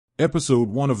Episode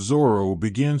 1 of Zorro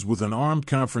begins with an armed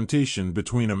confrontation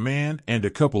between a man and a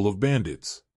couple of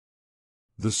bandits.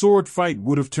 The sword fight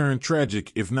would have turned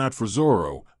tragic if not for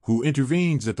Zorro, who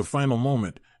intervenes at the final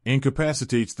moment,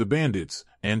 incapacitates the bandits,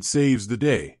 and saves the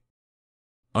day.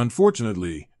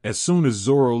 Unfortunately, as soon as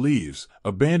Zorro leaves,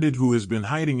 a bandit who has been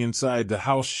hiding inside the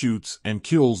house shoots and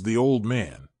kills the old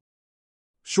man.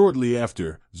 Shortly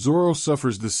after, Zorro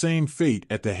suffers the same fate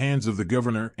at the hands of the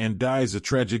governor and dies a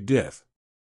tragic death.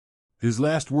 His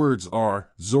last words are,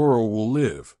 "Zorro will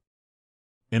live."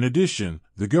 In addition,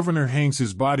 the governor hangs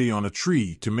his body on a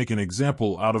tree to make an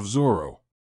example out of Zorro.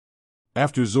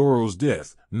 After Zorro's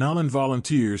death, Nalan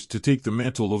volunteers to take the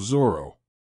mantle of Zorro.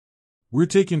 We're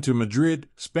taken to Madrid,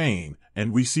 Spain,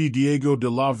 and we see Diego de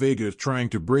la Vega trying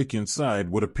to break inside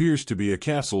what appears to be a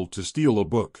castle to steal a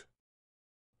book.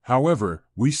 However,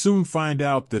 we soon find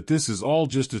out that this is all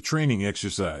just a training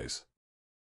exercise.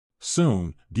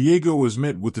 Soon, Diego is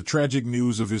met with the tragic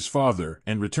news of his father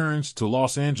and returns to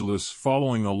Los Angeles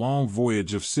following a long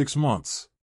voyage of 6 months.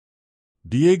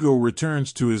 Diego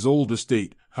returns to his old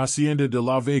estate, Hacienda de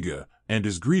la Vega, and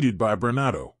is greeted by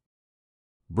Bernardo.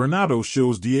 Bernardo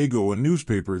shows Diego a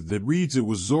newspaper that reads it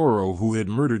was Zorro who had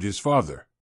murdered his father.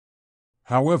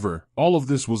 However, all of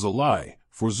this was a lie,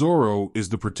 for Zorro is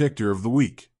the protector of the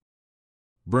weak.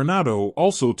 Bernardo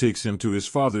also takes him to his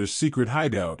father's secret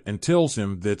hideout and tells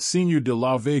him that Señor de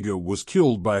la Vega was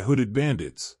killed by hooded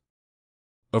bandits.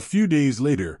 A few days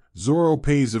later, Zorro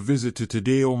pays a visit to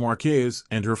Tadeo Marquez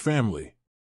and her family.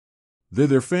 They're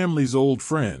their family's old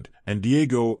friend, and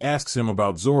Diego asks him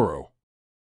about Zorro.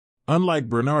 Unlike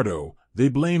Bernardo, they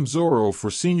blame Zorro for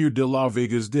Señor de la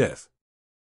Vega's death.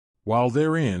 While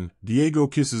they're in, Diego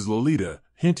kisses Lolita,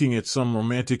 hinting at some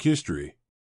romantic history.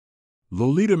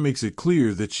 Lolita makes it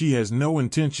clear that she has no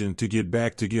intention to get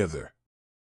back together.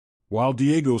 While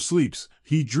Diego sleeps,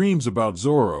 he dreams about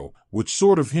Zorro, which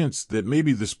sort of hints that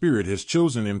maybe the spirit has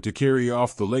chosen him to carry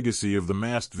off the legacy of the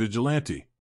masked vigilante.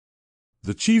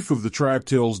 The chief of the tribe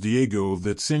tells Diego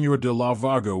that Señor de la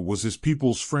Vega was his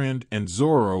people's friend and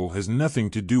Zorro has nothing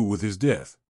to do with his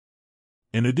death.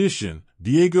 In addition,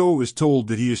 Diego is told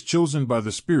that he is chosen by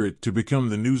the spirit to become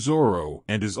the new Zorro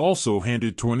and is also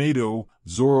handed Tornado,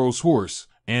 Zorro's horse,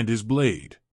 and his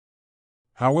blade.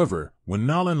 However, when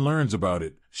Nalan learns about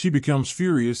it, she becomes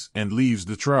furious and leaves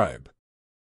the tribe.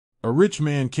 A rich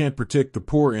man can't protect the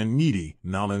poor and needy,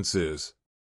 Nalan says.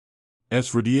 As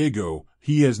for Diego,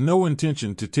 he has no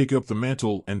intention to take up the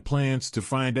mantle and plans to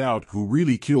find out who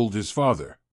really killed his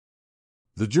father.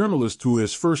 The journalist who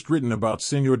has first written about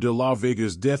Señor de la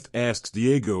Vega's death asks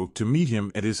Diego to meet him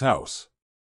at his house.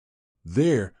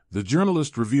 There, the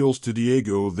journalist reveals to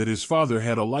Diego that his father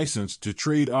had a license to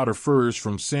trade otter furs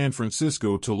from San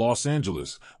Francisco to Los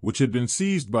Angeles, which had been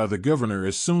seized by the governor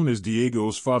as soon as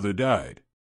Diego's father died.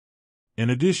 In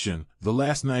addition, the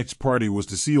last night's party was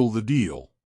to seal the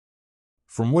deal.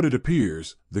 From what it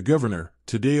appears, the governor,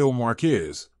 Tadeo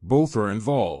Marquez, both are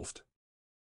involved.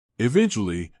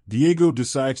 Eventually, Diego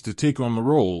decides to take on the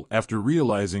role after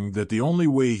realizing that the only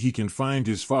way he can find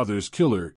his father's killer